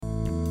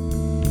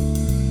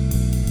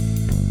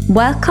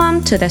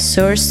Welcome to the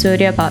Source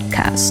Studio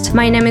podcast.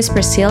 My name is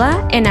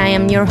Priscilla and I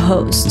am your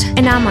host.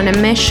 And I'm on a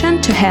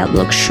mission to help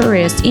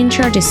luxurious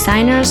interior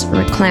designers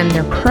reclaim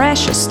their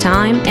precious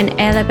time and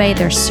elevate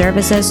their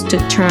services to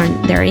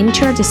turn their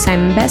interior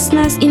design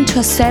business into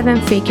a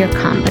 7-figure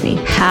company.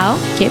 How?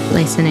 Keep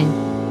listening.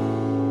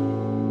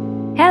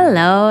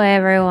 Hello,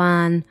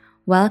 everyone.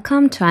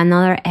 Welcome to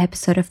another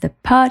episode of the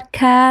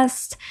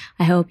podcast.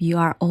 I hope you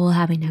are all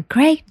having a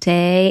great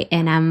day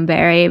and I'm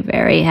very,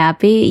 very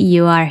happy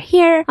you are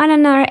here on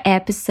another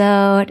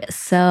episode.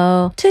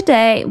 So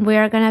today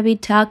we're going to be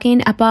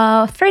talking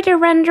about 3D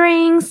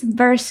renderings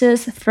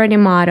versus 3D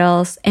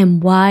models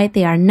and why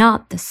they are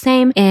not the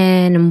same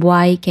and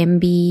why it can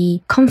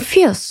be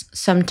confused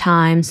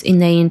sometimes in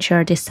the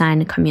interior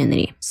design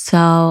community.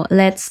 So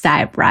let's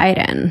dive right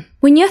in.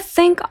 When you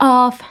think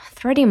of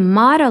 3D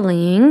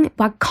modeling,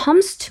 what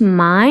comes to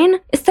mind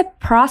is the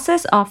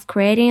process of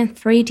creating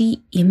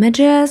 3D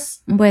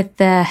images with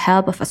the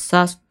help of a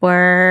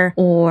software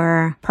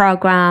or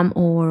program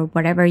or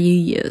whatever you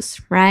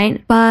use,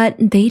 right? But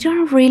they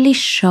don't really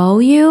show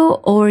you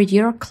or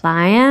your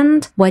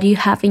client what you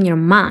have in your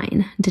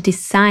mind, the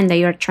design that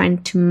you're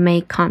trying to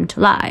make come to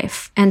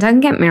life. And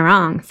don't get me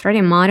wrong,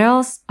 3D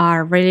models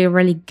are really,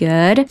 really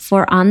good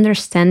for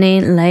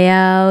understanding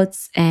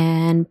layouts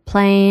and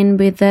playing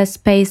with the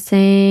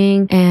spacing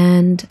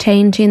and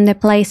changing the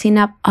placing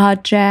of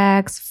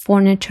objects,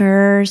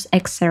 furnitures,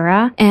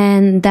 etc.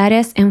 And that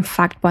is in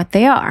fact what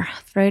they are.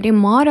 3D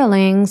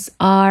modelings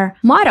are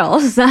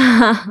models.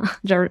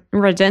 They're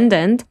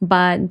redundant,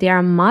 but they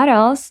are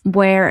models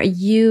where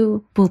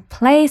you will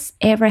place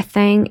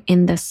everything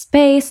in the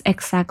space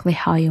exactly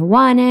how you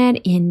want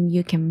it, and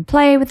you can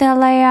play with the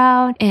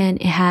layout,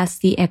 and it has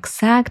the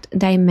exact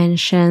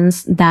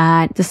dimensions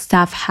that the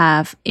stuff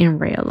have in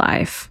real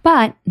life.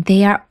 But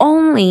they are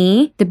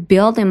only the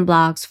building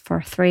blocks for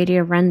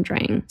 3D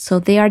rendering. So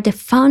they are the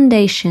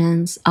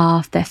foundations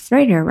of the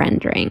 3D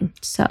rendering.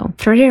 So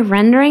 3D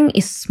rendering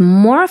is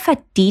more of a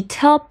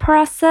detailed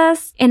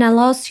process and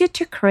allows you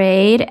to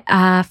create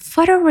a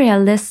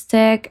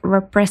photorealistic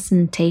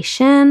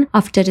representation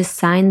of the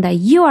design that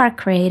you are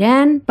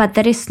creating, but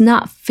that is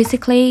not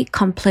physically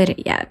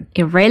completed yet.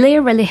 It really,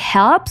 really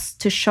helps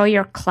to show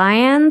your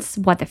clients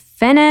what the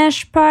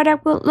finished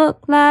product will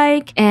look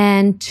like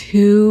and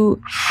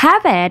to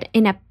have it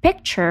in a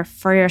picture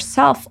for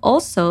yourself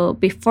also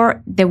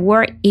before the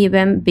work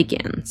even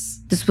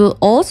begins. This will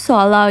also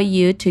allow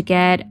you to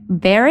get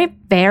very,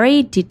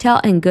 very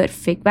detailed and good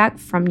feedback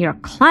from your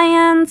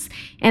clients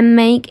and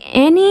make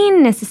any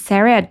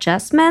necessary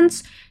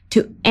adjustments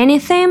to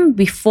anything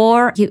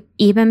before you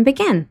even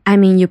begin. I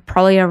mean, you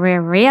probably already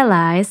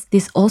realize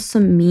this also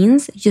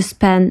means you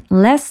spend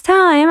less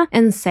time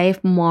and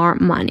save more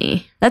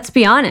money. Let's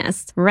be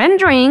honest,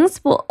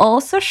 renderings will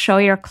also show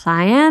your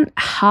client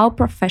how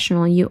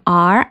professional you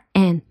are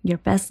and your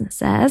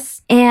business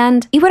is,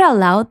 and it would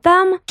allow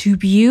them to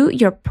view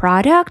your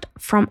product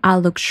from a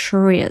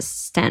luxurious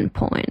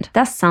standpoint.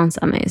 That sounds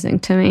amazing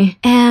to me.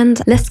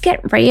 And let's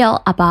get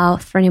real about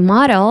 3D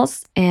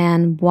models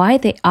and why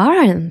they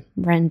aren't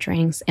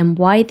renderings and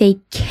why they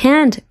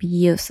can't be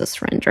used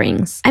as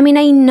renderings. I mean,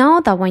 I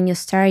know that when you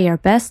start your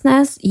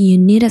business, you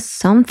needed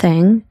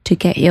something to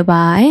get you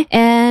by,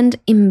 and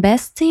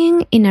investing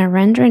in a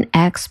rendering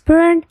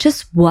expert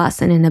just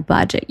wasn't in the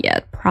budget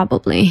yet,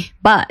 probably.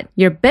 But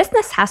your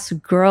business has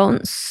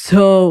grown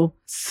so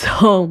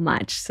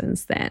much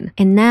since then.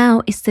 And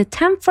now it's the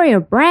time for your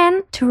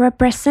brand to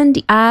represent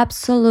the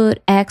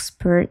absolute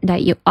expert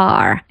that you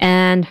are.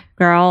 And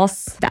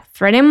girls, that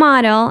 3D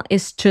model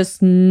is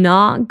just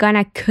not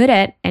gonna cut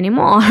it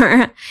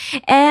anymore.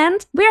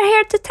 And we're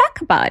here to talk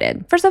about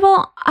it. First of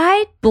all,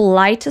 I'd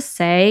like to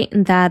say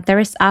that there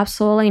is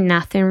absolutely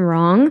nothing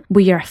wrong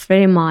with your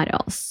 3D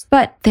models,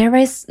 but there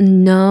is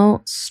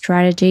no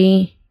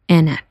strategy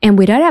in it. And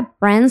without a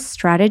brand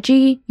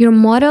strategy, your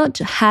model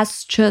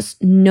has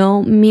just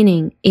no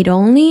meaning. It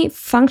only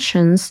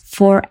functions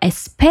for a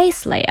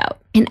space layout.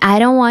 And I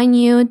don't want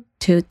you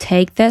to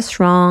take this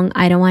wrong.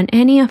 I don't want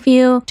any of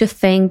you to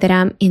think that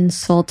I'm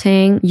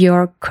insulting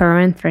your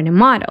current 3D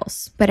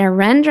models. But a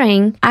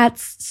rendering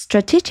adds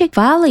strategic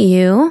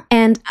value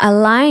and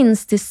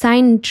aligns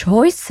design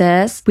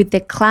choices with the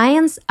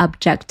client's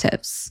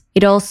objectives.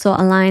 It also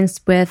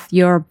aligns with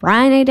your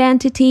brand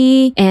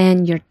identity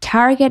and your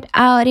target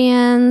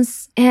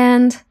audience.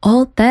 And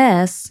all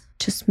this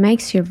just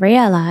makes you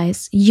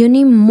realize you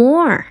need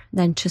more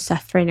than just a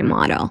 3D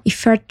model.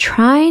 If you're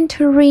trying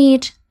to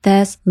reach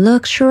this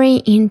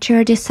luxury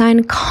interior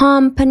design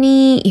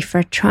company, if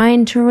you're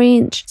trying to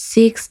reach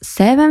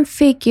 6-7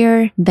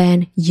 figure,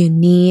 then you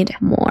need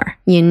more.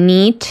 You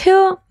need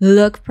to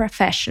look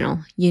professional.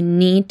 You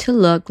need to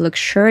look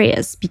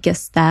luxurious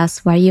because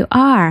that's what you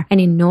are.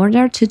 And in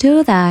order to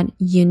do that,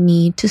 you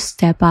need to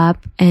step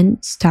up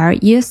and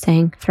start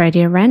using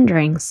 3D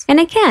renderings. And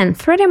again,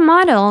 3D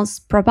models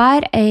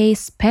provide a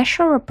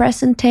special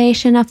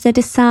representation of the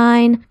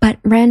design, but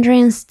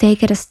renderings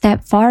take it a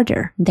step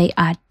farther. They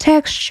add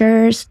texture,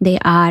 textures, they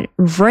add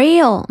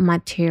real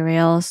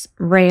materials,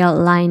 real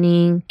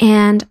lining,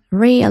 and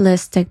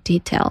realistic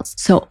details.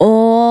 So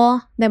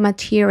all the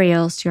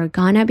materials you're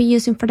gonna be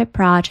using for the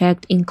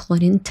project,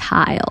 including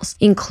tiles,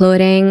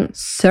 including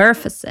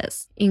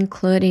surfaces,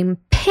 including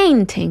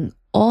painting,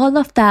 all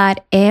of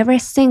that, every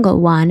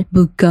single one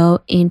will go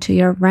into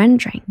your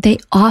rendering. They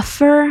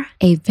offer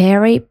a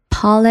very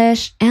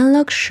polished and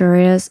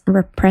luxurious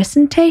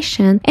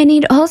representation, and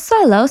it also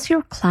allows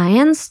your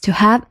clients to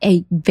have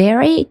a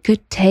very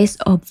good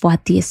taste of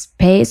what the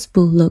space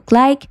will look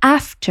like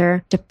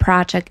after the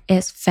project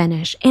is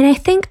finished. And I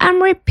think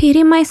I'm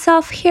repeating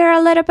myself here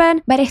a little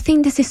bit, but I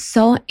think this is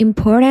so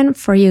important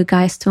for you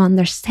guys to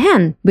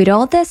understand. With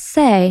all this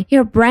said,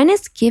 your brand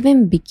is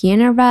giving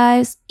beginner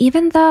vibes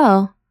even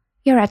though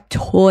you're a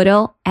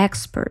total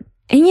expert,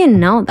 and you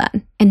know that.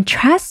 And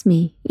trust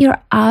me,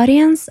 your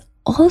audience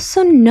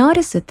also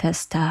notices this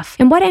stuff.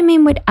 And what I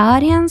mean with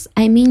audience,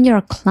 I mean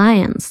your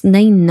clients.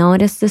 They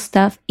notice this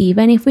stuff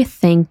even if we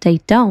think they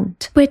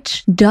don't,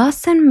 which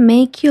doesn't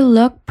make you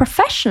look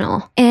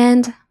professional.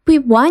 And we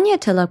want you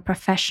to look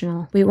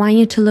professional. We want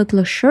you to look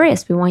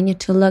luxurious. We want you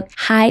to look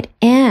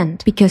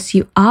high-end because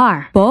you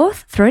are.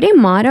 Both 3D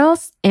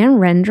models and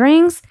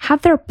renderings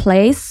have their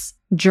place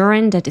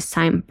during the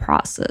design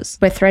process.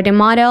 With 3D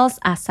models,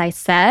 as I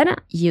said,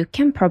 you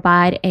can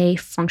provide a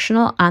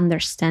functional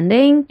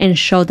understanding and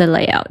show the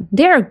layout.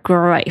 They're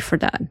great for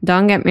that.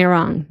 Don't get me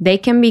wrong. They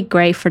can be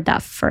great for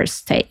that first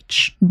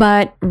stage.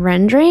 But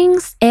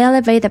renderings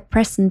elevate the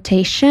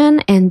presentation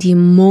and the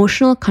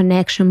emotional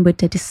connection with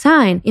the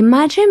design.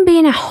 Imagine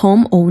being a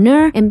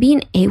homeowner and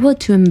being able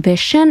to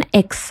envision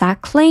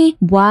exactly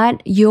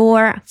what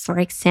your, for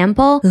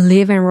example,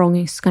 living room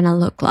is gonna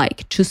look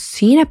like. Just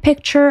seeing a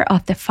picture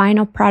of the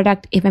final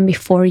product even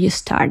before you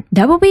start.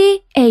 That would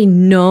be a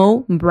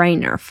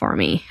no-brainer for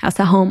me as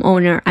a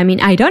homeowner. I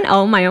mean, I don't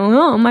own my own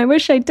home. I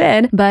wish I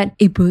did, but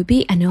it would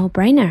be a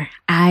no-brainer.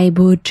 I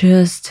would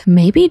just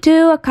maybe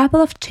do a couple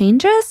of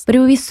changes, but it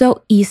would be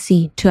so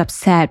easy to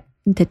upset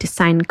the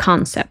design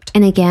concept.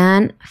 And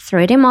again,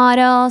 3D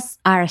models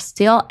are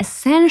still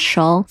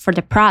essential for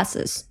the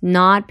process.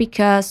 Not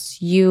because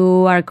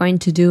you are going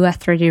to do a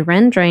 3D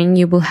rendering,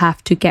 you will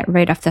have to get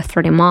rid of the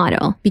 3D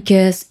model.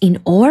 Because in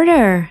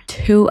order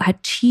to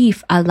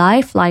achieve a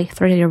lifelike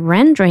 3D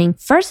rendering,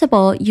 first of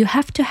all, you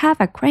have to have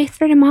a great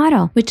 3D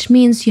model, which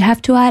means you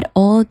have to add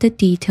all the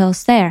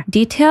details there.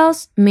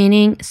 Details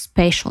meaning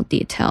spatial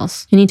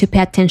details. You need to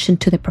pay attention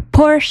to the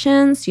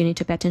proportions, you need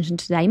to pay attention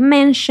to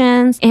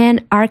dimensions,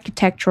 and architectural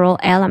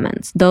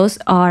elements. Those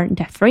are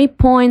the 3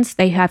 points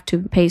that you have to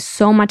pay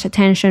so much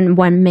attention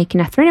when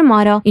making a 3D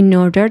model in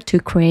order to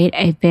create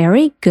a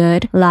very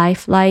good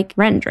lifelike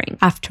rendering.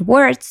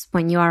 Afterwards,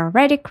 when you are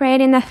already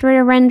creating a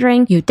 3D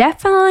rendering, you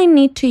definitely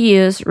need to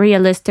use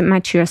realistic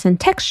materials and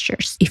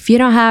textures. If you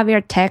don't have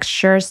your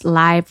textures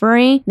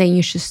library, then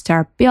you should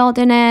start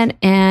building it.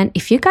 And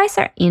if you guys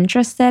are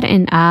interested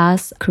in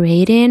us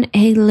creating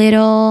a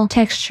little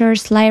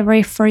textures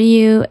library for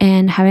you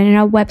and having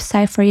a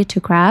website for you to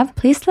grab,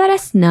 please let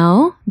us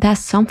know.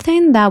 That's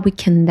something that we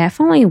can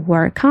definitely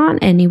work on,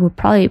 and it would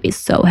probably be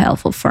so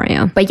helpful for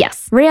you. But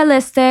yes,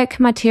 realistic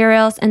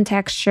materials and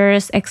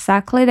textures,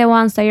 exactly the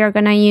ones that you're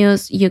gonna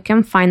use, you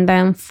can find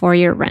them for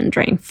your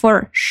rendering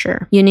for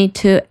sure. You need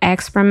to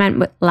experiment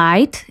with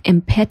light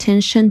and pay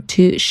attention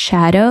to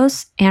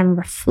shadows and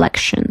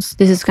reflections.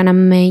 This is gonna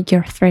make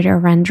your 3D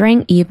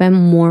rendering even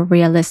more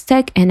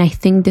realistic, and I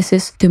think this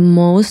is the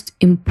most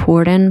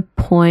important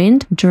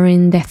point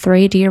during the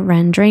 3D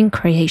rendering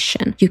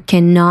creation. You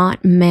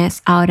cannot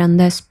miss out on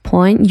this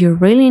point. You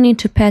really need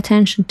to pay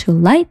attention to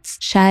lights,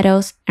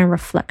 shadows, and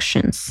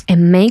reflections.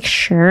 And make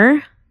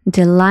sure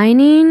the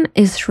lighting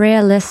is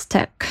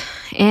realistic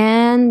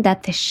and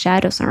that the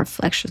shadows and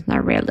reflections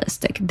are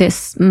realistic.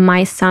 This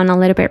might sound a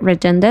little bit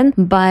redundant,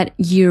 but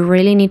you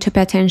really need to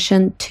pay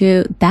attention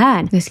to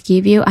that. Let's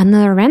give you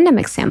another random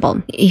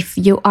example. If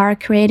you are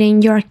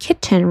creating your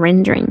kitchen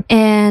rendering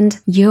and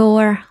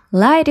your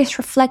light is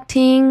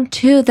reflecting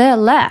to the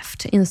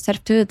left instead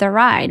of to the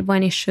right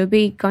when it should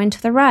be going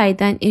to the right,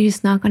 then it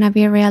is not going to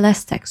be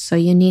realistic. So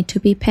you need to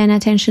be paying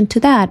attention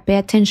to that. Pay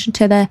attention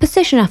to the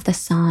position of the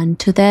sun,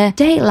 to the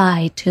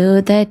daylight,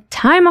 to the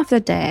time of the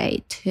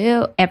day,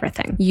 to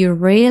everything. You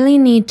really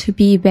need to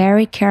be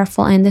very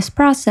careful in this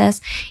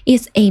process.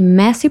 It's a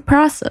messy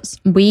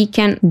process. We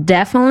can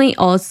definitely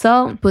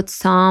also put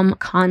some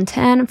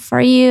content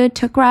for you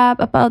to grab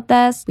about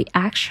this. We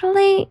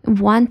actually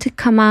want to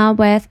come out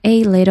with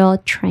a little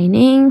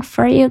training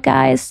for you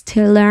guys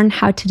to learn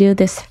how to do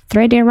this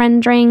 3D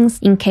renderings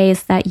in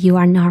case that you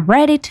are not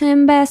ready to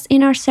invest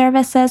in our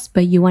services,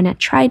 but you want to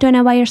try doing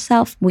it by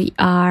yourself. We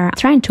are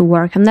trying to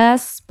work on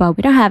this, but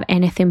we don't have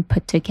anything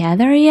put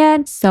together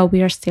yet, so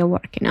we are still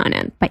working on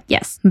it. But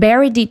yes,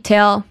 very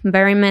detailed,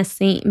 very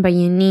messy, but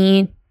you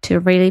need to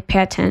really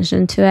pay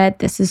attention to it.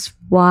 This is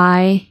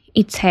why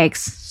it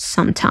takes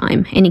some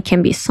time and it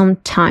can be some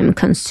time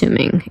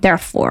consuming.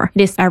 Therefore,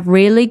 it is a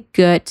really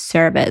good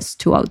service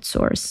to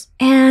outsource.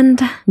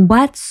 And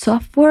what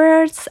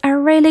softwares are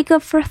really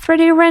good for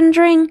 3D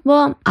rendering?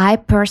 Well, I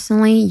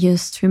personally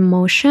use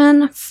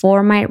Twinmotion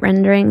for my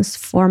renderings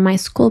for my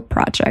school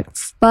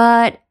projects.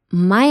 But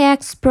my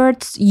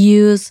experts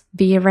use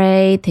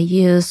V-Ray, they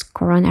use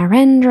Corona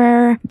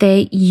Render,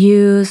 they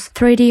use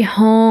 3D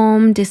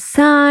Home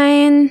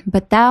Design,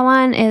 but that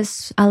one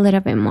is a little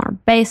bit more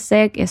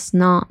basic. It's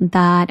not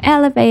that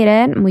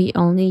elevated. We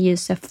only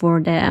use it for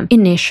the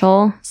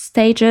initial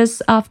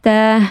stages of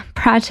the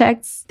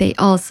projects. They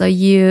also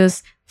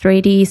use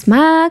 3ds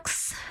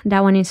Max.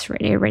 That one is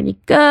really, really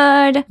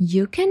good.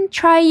 You can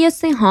try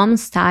using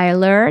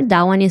Homestyler.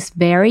 That one is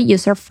very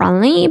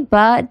user-friendly,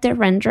 but the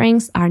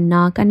renderings are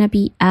not gonna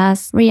be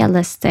as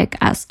realistic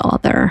as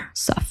other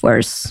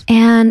softwares.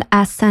 And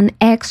as an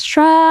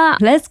extra,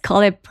 let's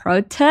call it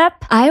pro tip,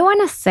 I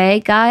wanna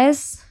say,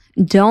 guys,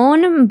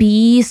 don't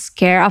be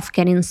scared of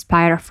getting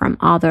inspired from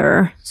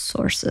other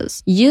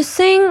sources.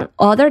 Using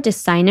other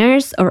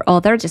designers or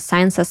other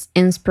designs as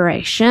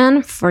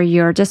inspiration for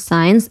your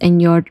designs and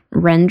your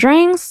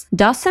renderings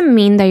doesn't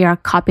mean that you're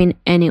copying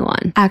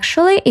anyone.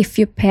 Actually, if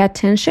you pay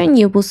attention,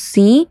 you will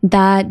see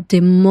that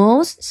the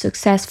most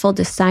successful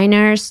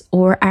designers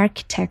or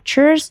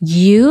architectures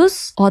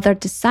use other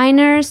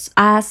designers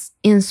as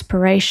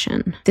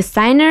inspiration.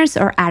 Designers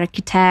or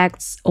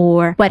architects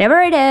or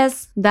whatever it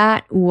is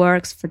that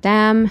works for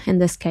them, in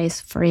this case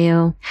for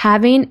you.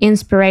 Having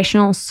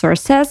inspirational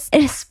sources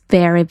is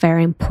very,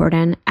 very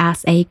important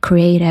as a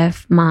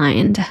creative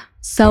mind.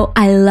 So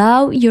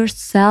allow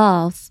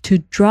yourself to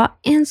draw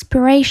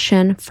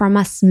inspiration from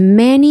as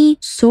many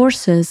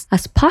sources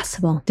as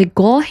possible. The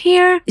goal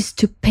here is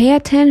to pay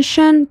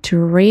attention to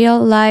real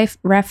life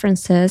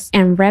references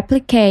and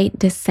replicate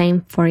the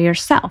same for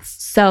yourself.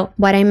 So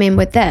what I mean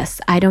with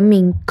this, I don't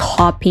mean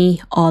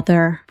copy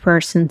other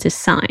person's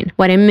design.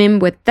 What I mean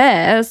with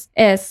this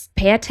is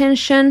pay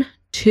attention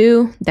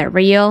to the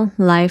real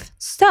life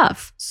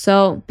stuff.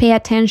 So pay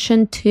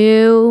attention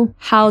to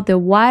how the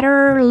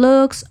water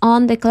looks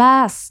on the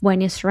glass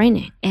when it's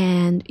raining.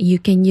 And you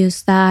can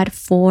use that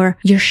for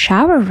your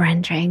shower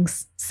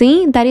renderings.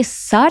 See, that is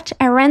such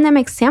a random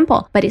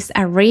example, but it's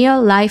a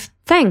real life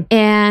thing.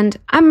 And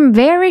I'm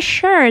very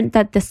sure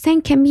that the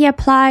same can be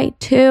applied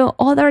to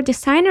other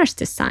designers'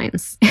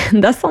 designs.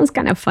 That sounds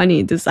kind of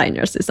funny,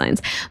 designers'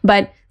 designs.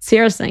 But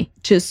seriously,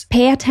 just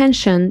pay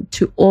attention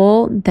to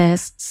all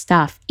this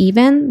stuff,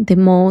 even the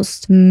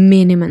most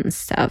minimum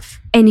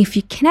stuff. And if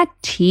you can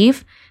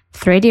achieve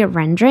 3D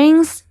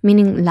renderings,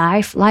 meaning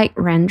lifelike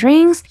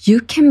renderings, you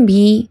can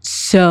be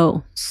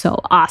so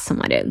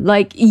awesome at it.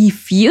 Like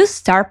if you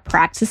start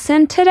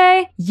practicing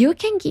today, you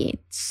can get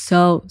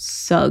so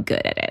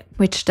good at it,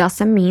 which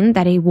doesn't mean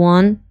that it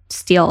won't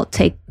still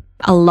take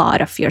a lot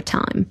of your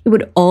time. It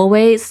would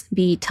always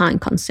be time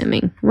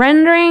consuming.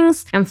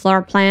 Renderings and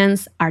floor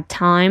plans are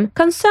time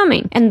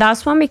consuming. And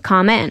that's when we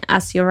come in,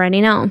 as you already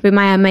know. With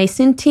my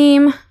amazing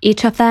team,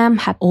 each of them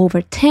have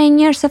over 10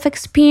 years of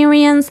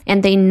experience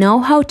and they know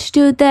how to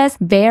do this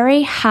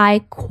very high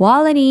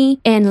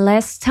quality in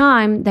less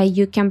time that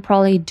you can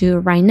probably do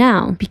right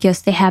now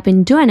because they have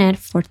been doing it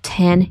for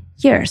 10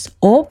 years,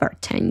 over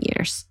 10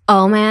 years.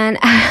 Oh man,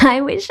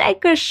 I wish I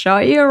could show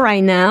you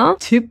right now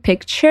 2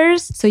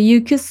 pictures so you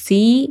could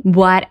see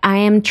what I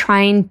am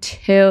trying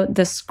to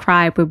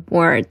describe with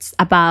words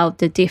about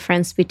the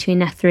difference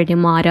between a 3D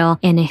model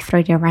and a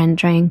 3D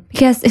rendering,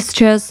 because it's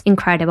just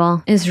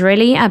incredible. It's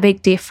really a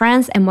big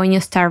difference, and when you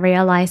start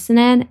realizing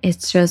it,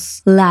 it's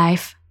just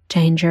life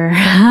changer.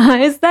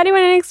 Is that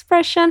even an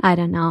expression? I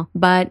don't know.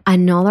 But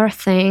another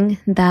thing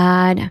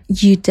that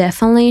you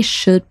definitely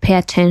should pay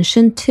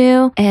attention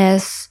to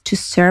is to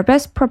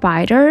service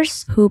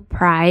providers who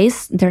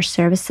price their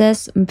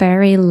services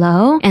very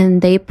low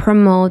and they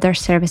promote their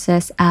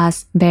services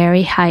as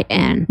very high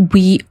end.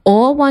 We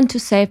all want to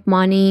save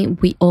money.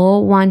 We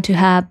all want to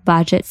have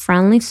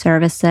budget-friendly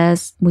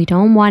services. We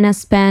don't want to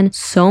spend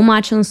so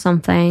much on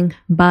something,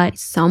 but if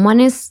someone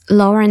is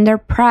lowering their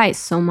price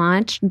so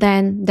much,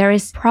 then there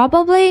is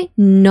probably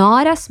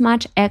not as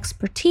much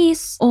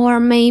expertise, or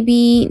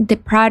maybe the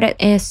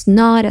product is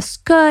not as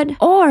good,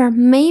 or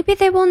maybe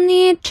they will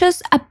need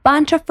just a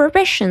bunch of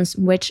revisions,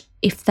 which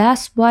if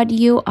that's what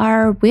you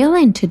are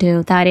willing to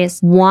do, that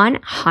is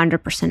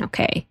 100%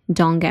 okay.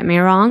 Don't get me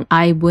wrong,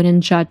 I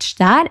wouldn't judge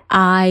that.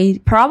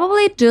 I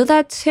probably do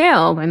that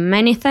too with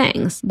many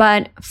things.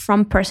 But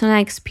from personal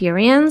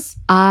experience,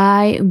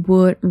 I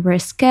would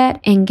risk it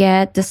and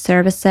get the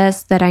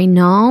services that I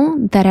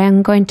know that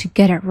I'm going to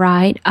get it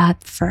right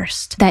at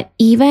first. That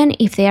even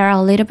if they are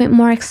a little bit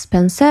more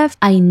expensive,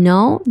 I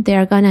know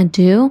they're gonna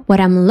do what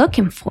I'm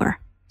looking for.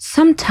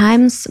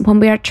 sometimes when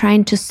we are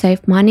trying to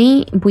save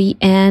money, we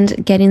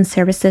end getting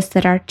services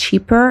that are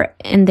cheaper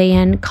and they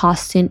end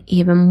costing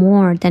even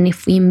more than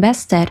if we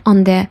invested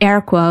on the air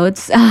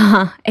quotes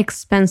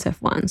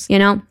expensive ones.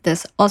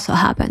 This also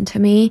happened to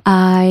me.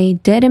 I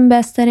did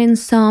invest in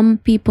some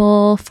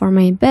people for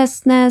my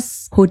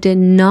business who did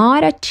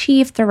not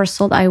achieve the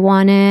result I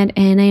wanted,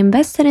 and I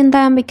invested in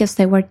them because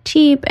they were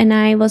cheap and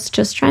I was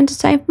just trying to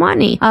save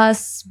money,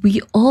 as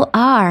we all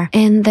are.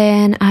 And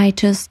then I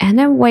just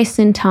ended up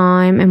wasting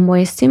time and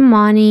wasting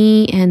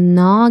money and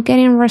not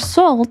getting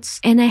results.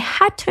 And I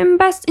had to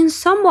invest in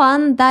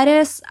someone that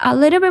is a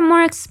little bit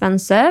more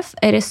expensive.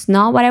 It is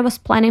not what I was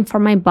planning for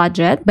my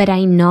budget, but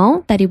I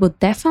know that it will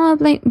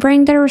definitely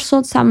bring the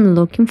results I'm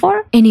looking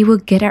for, and it will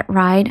get it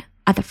right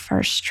at the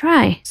first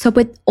try. So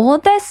with all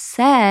that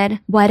said,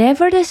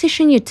 whatever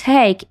decision you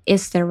take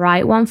is the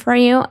right one for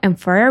you and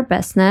for your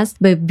business,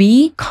 but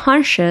be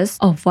conscious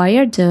of what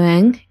you're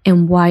doing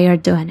and why you're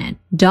doing it.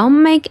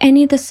 Don't make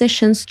any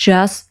decisions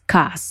just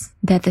cause.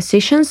 The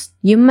decisions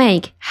you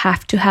make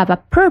have to have a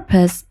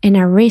purpose and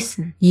a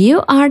reason.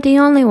 You are the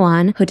only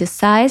one who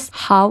decides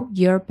how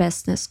your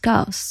business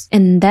goes.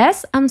 And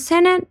this, I'm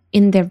saying it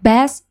in the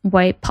best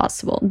way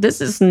possible.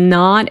 This is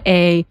not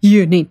a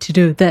you need to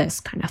do this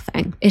kind of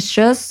thing. It's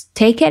just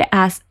take it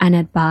as an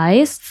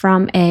advice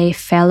from a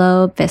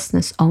fellow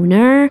business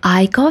owner.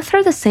 I go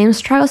through the same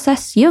struggles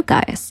as you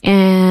guys,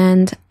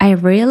 and I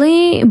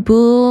really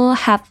would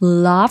have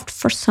loved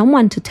for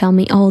someone to tell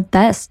me all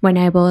this when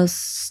I was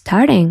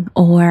starting,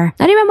 or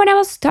not even when I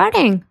was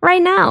starting,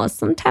 right now.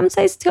 Sometimes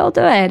I still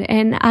do it,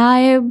 and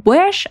I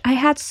wish I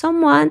had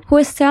someone who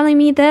is telling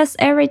me this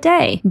every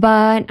day.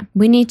 But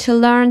we need to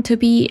learn to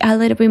be a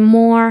little bit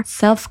more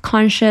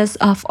self-conscious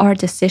of our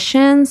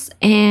decisions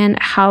and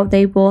how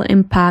they will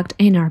impact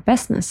in our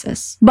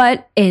businesses.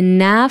 But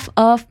enough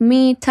of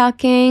me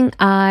talking.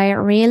 I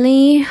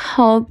really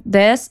hope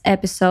this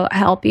episode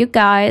helped you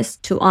guys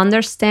to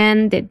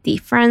understand the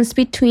difference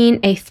between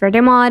a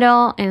 3D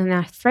model and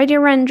a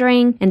 3D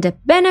rendering, and the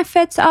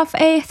benefits of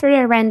a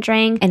 3D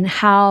rendering, and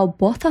how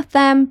both of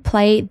them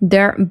play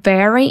their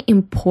very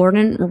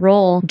important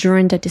role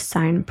during the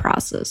design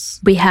process.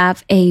 We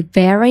have a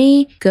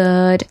very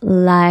good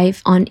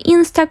live on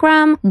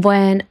Instagram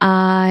when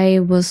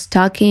I was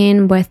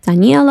talking with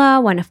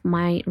Daniela, one of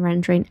my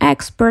rendering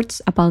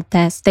experts, about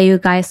this, that you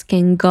guys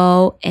can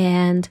go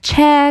and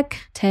check,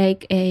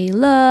 take a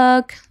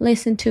look,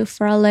 listen to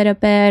for a little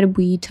bit.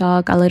 We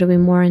talk a little bit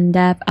more in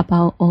depth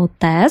about all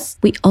this.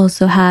 We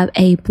also have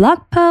a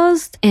blog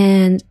post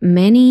and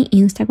many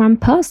Instagram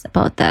posts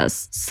about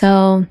this.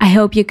 So I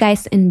hope you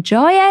guys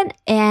enjoy it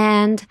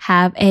and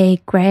have a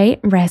great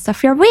rest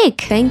of your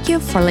week. Thank you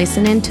for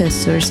listening to the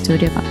Sur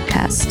Studio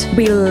podcast.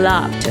 We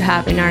love to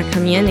have in our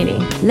community.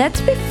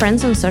 Let's be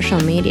friends on social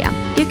media.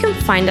 You can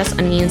find us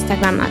on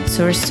Instagram at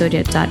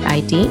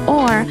surstudio.id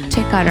or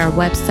check out our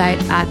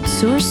website at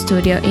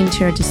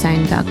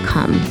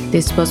surstudiointeriordesign.com.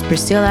 This was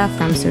Priscilla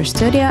from Sur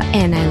Studio,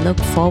 and I look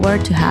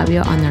forward to have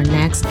you on our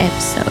next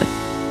episode.